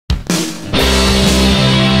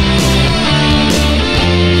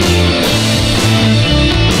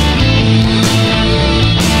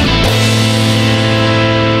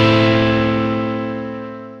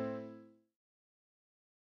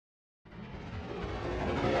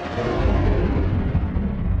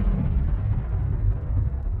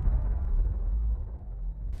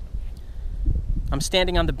I'm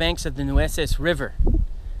standing on the banks of the Nueces River.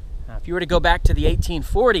 If you were to go back to the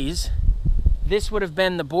 1840s, this would have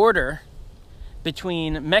been the border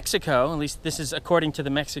between Mexico, at least this is according to the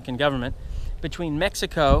Mexican government, between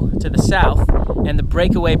Mexico to the south and the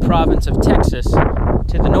breakaway province of Texas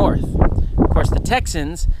to the north. Of course, the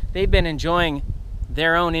Texans, they've been enjoying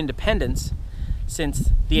their own independence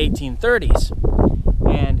since the 1830s.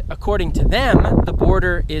 And according to them, the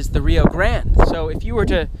border is the Rio Grande. So if you were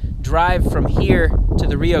to drive from here to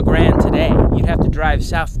the Rio Grande today, you'd have to drive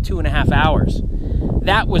south 2.5 hours.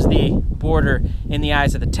 That was the border in the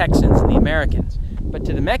eyes of the Texans and the Americans. But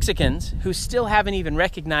to the Mexicans, who still haven't even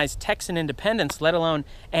recognized Texan independence, let alone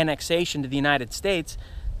annexation to the United States,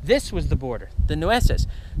 this was the border, the Nueces.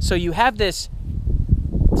 So you have this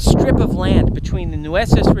strip of land between the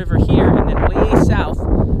Nueces River here and then way south,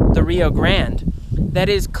 the Rio Grande, that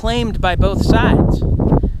is claimed by both sides.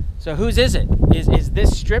 So whose is it? Is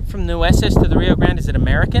this strip from Nueces to the Rio Grande, is it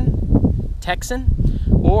American, Texan,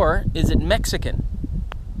 or is it Mexican?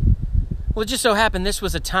 Well, it just so happened this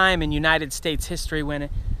was a time in United States history when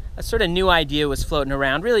a sort of new idea was floating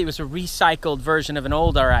around. Really, it was a recycled version of an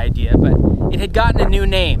older idea, but it had gotten a new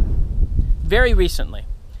name very recently,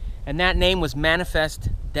 and that name was Manifest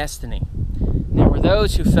Destiny. And there were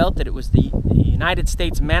those who felt that it was the United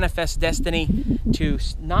States manifest destiny to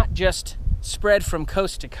not just spread from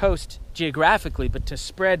coast to coast geographically, but to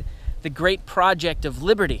spread the great project of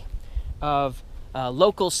liberty, of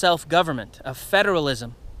local self-government, of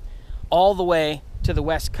federalism, all the way to the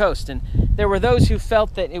West Coast. And there were those who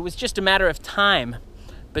felt that it was just a matter of time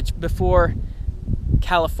before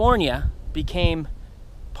California became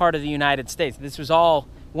part of the United States. This was all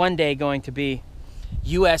one day going to be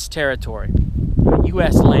U.S. territory,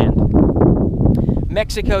 U.S. land.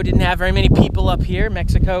 Mexico didn't have very many people up here.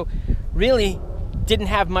 Mexico really didn't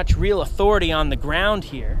have much real authority on the ground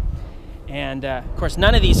here. And of course,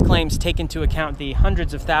 none of these claims take into account the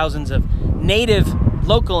hundreds of thousands of native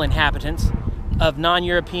local inhabitants of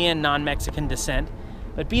non-European, non-Mexican descent.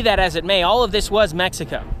 But be that as it may, all of this was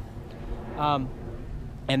Mexico.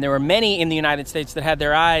 And there were many in the United States that had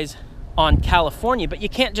their eyes on California, but you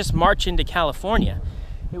can't just march into California.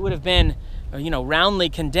 It would have been, roundly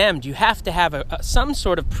condemned. You have to have some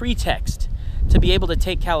sort of pretext to be able to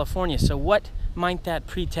take California. So what might that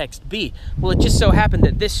pretext be? Well, it just so happened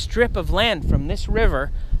that this strip of land from this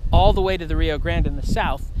river all the way to the Rio Grande in the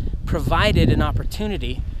south provided an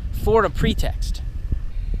opportunity for a pretext.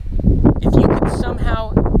 If you could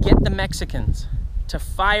somehow get the Mexicans to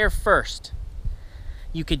fire first,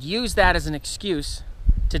 you could use that as an excuse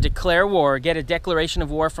to declare war, get a declaration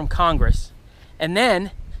of war from Congress, and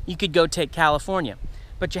then you could go take California.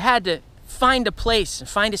 But you had to find a place,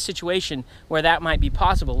 find a situation where that might be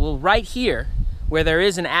possible. Well, right here, where there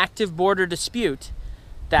is an active border dispute,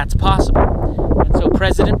 that's possible. And so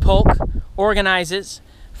President Polk organizes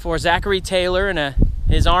for Zachary Taylor and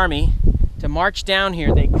his army to march down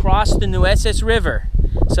here. They cross the Nueces River.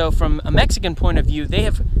 So from a Mexican point of view, they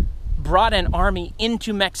have brought an army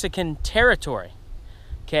into Mexican territory,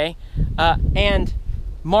 okay, and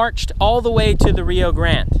marched all the way to the Rio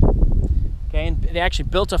Grande. Okay, and they actually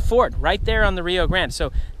built a fort right there on the Rio Grande.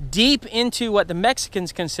 So deep into what the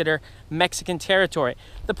Mexicans consider Mexican territory.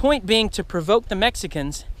 The point being to provoke the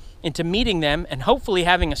Mexicans into meeting them and hopefully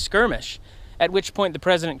having a skirmish, at which point the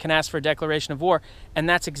president can ask for a declaration of war. And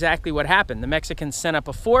that's exactly what happened. The Mexicans sent up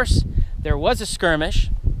a force. There was a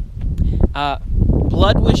skirmish.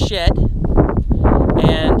 Blood was shed.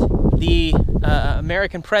 And the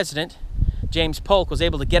American president, James Polk, was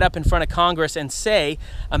able to get up in front of Congress and say,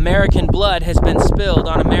 American blood has been spilled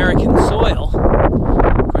on American soil.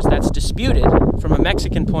 Of course, that's disputed from a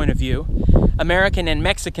Mexican point of view. American and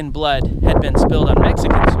Mexican blood had been spilled on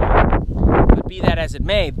Mexican soil. But be that as it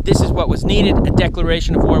may, this is what was needed. A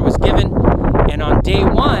declaration of war was given. And on day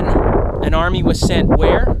one, an army was sent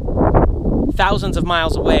where? Thousands of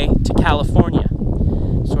miles away to California.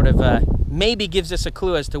 Sort of maybe gives us a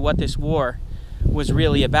clue as to what this war was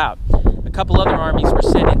really about. A couple other armies were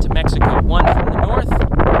sent into Mexico, one from the north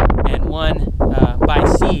and one by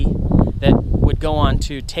sea that would go on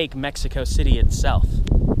to take Mexico City itself.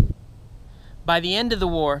 By the end of the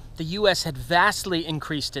war, the U.S. had vastly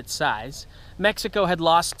increased its size. Mexico had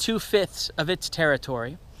lost 2/5 of its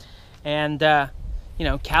territory. And,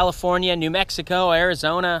 California, New Mexico,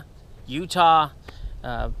 Arizona, Utah,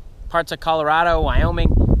 parts of Colorado,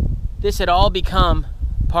 Wyoming, this had all become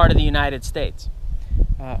part of the United States.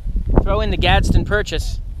 Throw in the Gadsden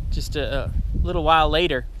Purchase just a little while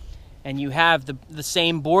later, and you have the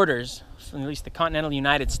same borders, at least the continental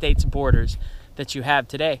United States borders that you have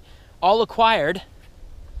today, all acquired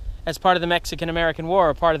as part of the Mexican-American War,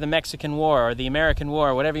 or part of the Mexican War, or the American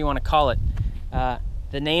War, whatever you want to call it.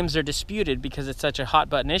 The names are disputed because it's such a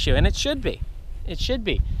hot-button issue, and it should be. It should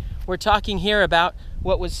be. We're talking here about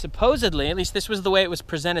what was supposedly, at least this was the way it was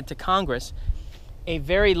presented to Congress, a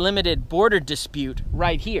very limited border dispute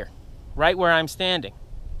right here, right where I'm standing.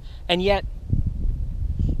 And yet,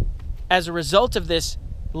 as a result of this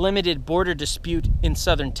limited border dispute in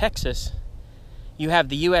southern Texas, you have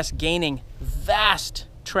the U.S. gaining vast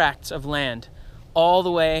tracts of land all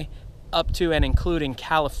the way up to and including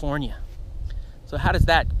California. So how does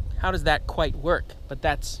that quite work? But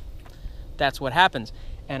that's what happens.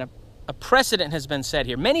 And a precedent has been set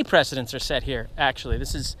here. Many precedents are set here, actually.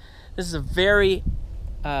 This is a very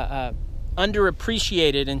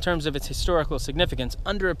underappreciated, in terms of its historical significance,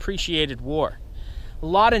 underappreciated war. A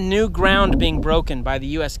lot of new ground being broken by the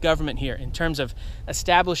U.S. government here in terms of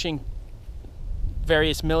establishing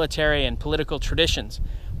various military and political traditions.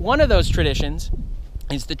 One of those traditions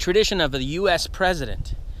is the tradition of the U.S.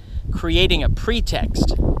 president creating a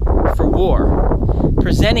pretext for war,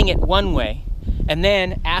 presenting it one way, and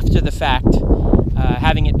then after the fact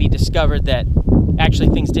having it be discovered that actually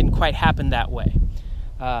things didn't quite happen that way.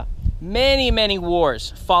 Many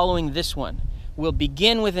wars following this one will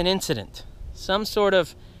begin with an incident, some sort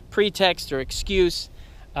of pretext or excuse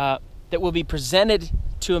that will be presented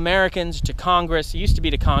to Americans, to Congress. It used to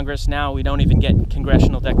be to Congress. Now we don't even get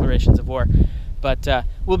congressional declarations of war. But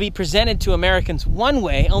will be presented to Americans one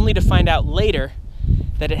way, only to find out later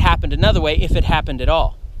that it happened another way, if it happened at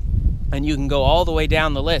all. And you can go all the way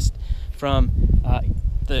down the list from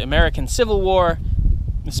the American Civil War,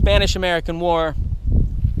 the Spanish-American War,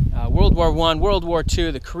 World War I, World War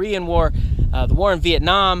II, the Korean War, the war in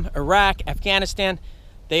Vietnam, Iraq, Afghanistan.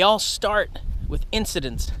 They all start with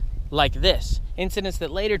incidents like this. Incidents that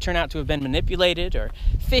later turn out to have been manipulated or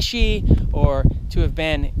fishy, or to have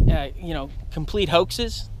been, complete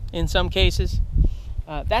hoaxes in some cases.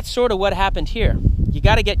 That's sort of what happened here. You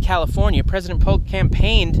got to get California. President Polk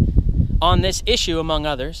campaigned on this issue, among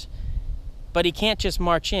others, but he can't just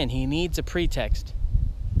march in. He needs a pretext.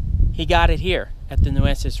 He got it here at the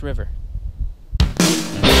Nueces River.